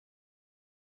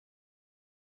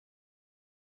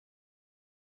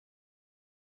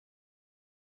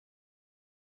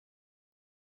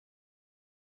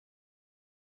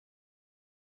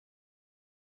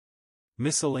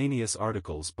Miscellaneous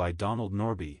articles by Donald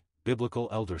Norbie, Biblical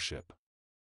Eldership.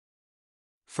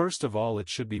 First of all, it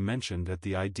should be mentioned that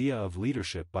the idea of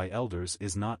leadership by elders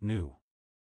is not new.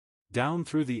 Down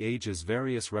through the ages,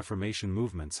 various Reformation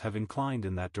movements have inclined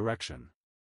in that direction.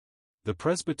 The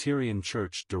Presbyterian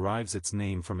Church derives its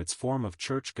name from its form of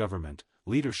church government,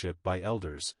 leadership by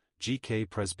elders, G.K.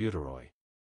 presbyteroi.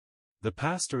 The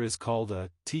pastor is called a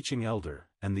teaching elder,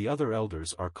 and the other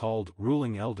elders are called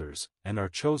ruling elders, and are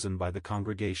chosen by the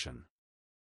congregation.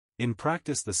 In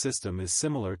practice, the system is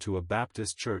similar to a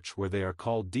Baptist church where they are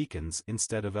called deacons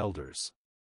instead of elders.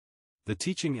 The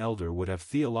teaching elder would have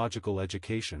theological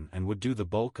education and would do the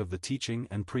bulk of the teaching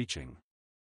and preaching.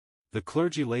 The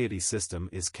clergy-laity system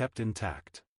is kept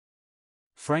intact.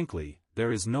 Frankly,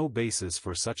 there is no basis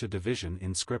for such a division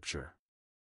in Scripture.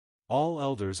 All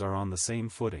elders are on the same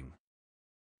footing.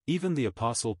 Even the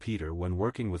Apostle Peter, when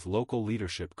working with local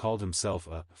leadership, called himself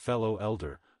a fellow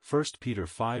elder, 1 Peter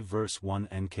 5 verse 1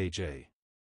 NKJ.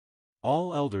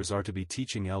 All elders are to be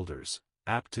teaching elders.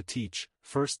 Apt to teach,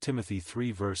 1 Timothy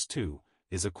 3 verse 2,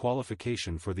 is a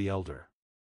qualification for the elder.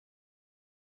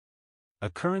 A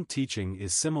current teaching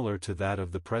is similar to that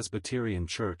of the Presbyterian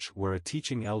Church, where a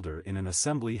teaching elder in an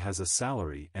assembly has a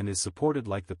salary and is supported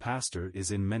like the pastor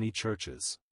is in many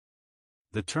churches.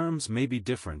 The terms may be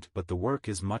different, but the work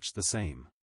is much the same.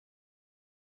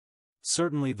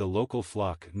 Certainly the local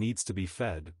flock needs to be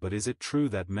fed, but is it true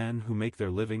that men who make their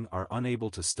living are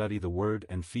unable to study the Word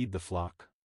and feed the flock?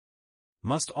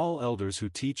 Must all elders who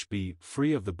teach be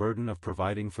free of the burden of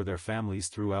providing for their families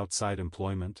through outside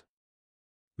employment?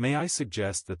 May I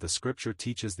suggest that the Scripture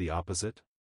teaches the opposite?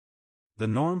 The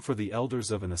norm for the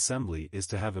elders of an assembly is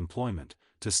to have employment,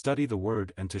 to study the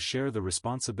Word, and to share the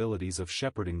responsibilities of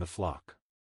shepherding the flock.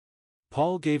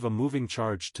 Paul gave a moving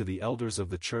charge to the elders of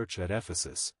the church at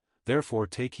Ephesus: "Therefore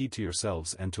take heed to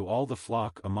yourselves and to all the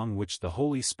flock among which the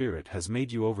Holy Spirit has made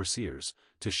you overseers,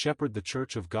 to shepherd the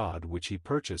church of God which he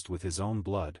purchased with his own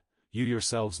blood. You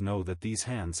yourselves know that these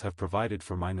hands have provided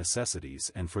for my necessities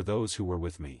and for those who were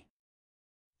with me.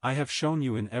 I have shown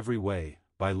you in every way,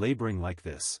 by laboring like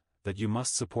this, that you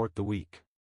must support the weak.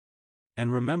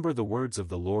 And remember the words of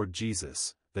the Lord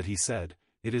Jesus, that he said,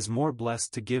 'It is more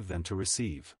blessed to give than to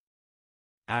receive.'"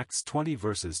 Acts 20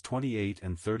 verses 28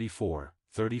 and 34,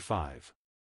 35.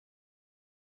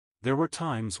 There were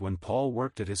times when Paul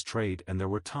worked at his trade, and there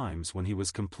were times when he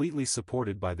was completely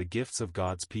supported by the gifts of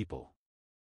God's people.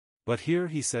 But here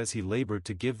he says he labored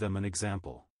to give them an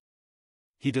example.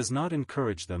 He does not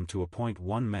encourage them to appoint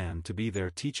one man to be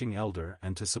their teaching elder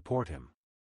and to support him.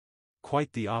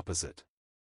 Quite the opposite.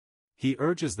 He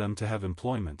urges them to have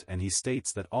employment, and he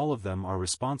states that all of them are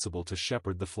responsible to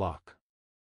shepherd the flock.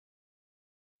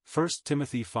 1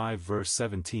 Timothy 5 verse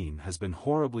 17 has been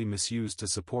horribly misused to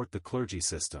support the clergy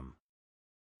system.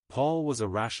 Paul was a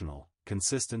rational,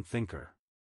 consistent thinker.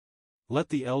 Let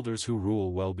the elders who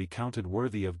rule well be counted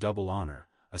worthy of double honor,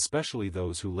 especially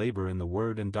those who labor in the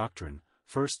word and doctrine,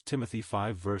 1 Timothy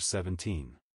 5 verse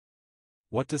 17.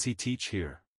 What does he teach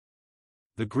here?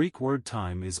 The Greek word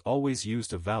time is always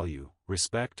used of value,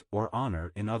 respect, or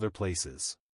honor in other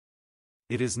places.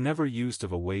 It is never used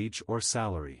of a wage or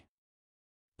salary.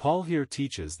 Paul here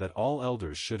teaches that all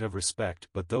elders should have respect,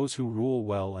 but those who rule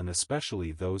well, and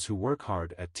especially those who work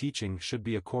hard at teaching, should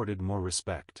be accorded more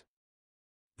respect.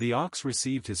 The ox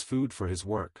received his food for his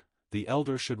work, the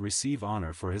elder should receive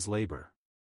honor for his labor.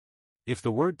 If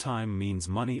the word time means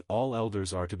money, all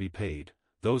elders are to be paid.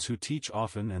 Those who teach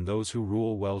often and those who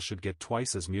rule well should get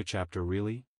twice as much. Chapter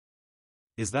really?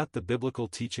 Is that the biblical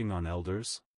teaching on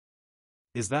elders?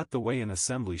 Is that the way an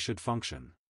assembly should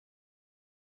function?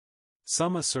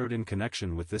 Some assert in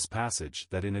connection with this passage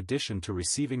that in addition to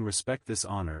receiving respect, this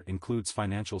honor includes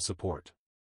financial support.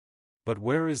 But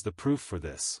where is the proof for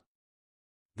this?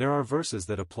 There are verses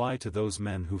that apply to those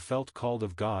men who felt called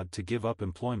of God to give up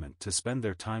employment to spend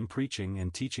their time preaching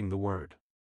and teaching the word.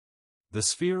 The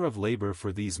sphere of labor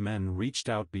for these men reached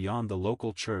out beyond the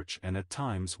local church and at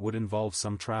times would involve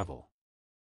some travel.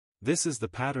 This is the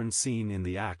pattern seen in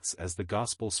the Acts as the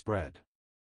gospel spread.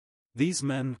 These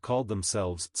men called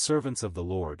themselves servants of the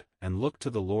Lord, and looked to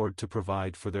the Lord to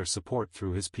provide for their support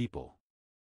through his people.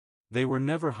 They were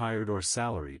never hired or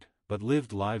salaried, but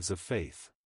lived lives of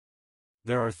faith.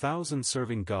 There are thousands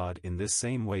serving God in this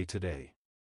same way today.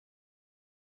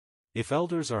 If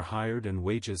elders are hired and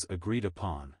wages agreed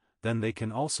upon, then they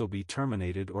can also be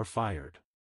terminated or fired.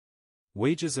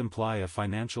 Wages imply a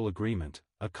financial agreement,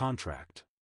 a contract.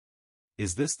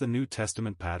 Is this the New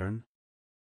Testament pattern?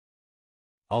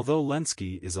 Although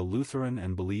Lenski is a Lutheran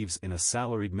and believes in a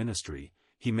salaried ministry,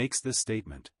 he makes this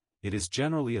statement: it is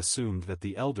generally assumed that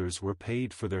the elders were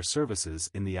paid for their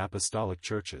services in the apostolic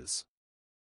churches.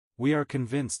 We are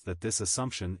convinced that this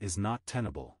assumption is not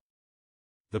tenable.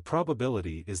 The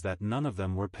probability is that none of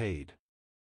them were paid.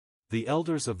 The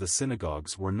elders of the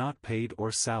synagogues were not paid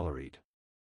or salaried.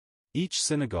 Each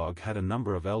synagogue had a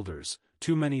number of elders,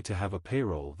 too many to have a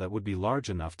payroll that would be large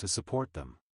enough to support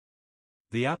them.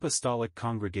 The apostolic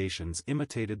congregations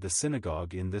imitated the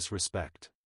synagogue in this respect.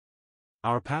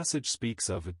 Our passage speaks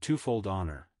of a twofold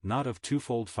honor, not of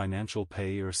twofold financial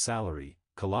pay or salary,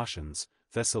 Colossians,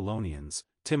 Thessalonians,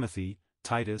 Timothy,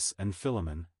 Titus and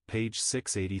Philemon, page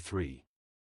 683.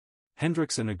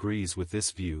 Hendrickson agrees with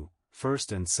this view, 1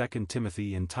 and 2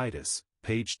 Timothy and Titus,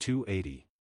 page 280.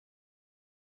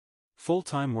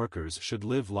 Full-time workers should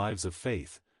live lives of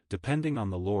faith, depending on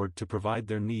the Lord to provide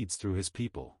their needs through His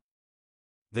people.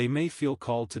 They may feel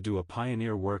called to do a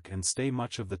pioneer work and stay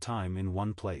much of the time in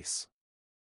one place.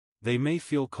 They may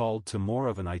feel called to more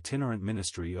of an itinerant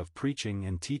ministry of preaching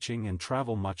and teaching and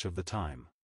travel much of the time.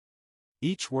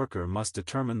 Each worker must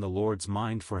determine the Lord's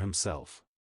mind for himself.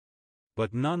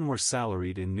 But none were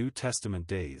salaried in New Testament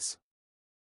days.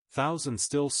 Thousands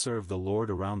still serve the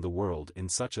Lord around the world in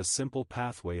such a simple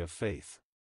pathway of faith.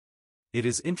 It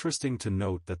is interesting to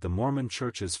note that the Mormon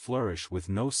churches flourish with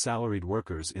no salaried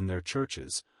workers in their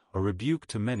churches, a rebuke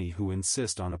to many who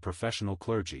insist on a professional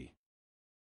clergy.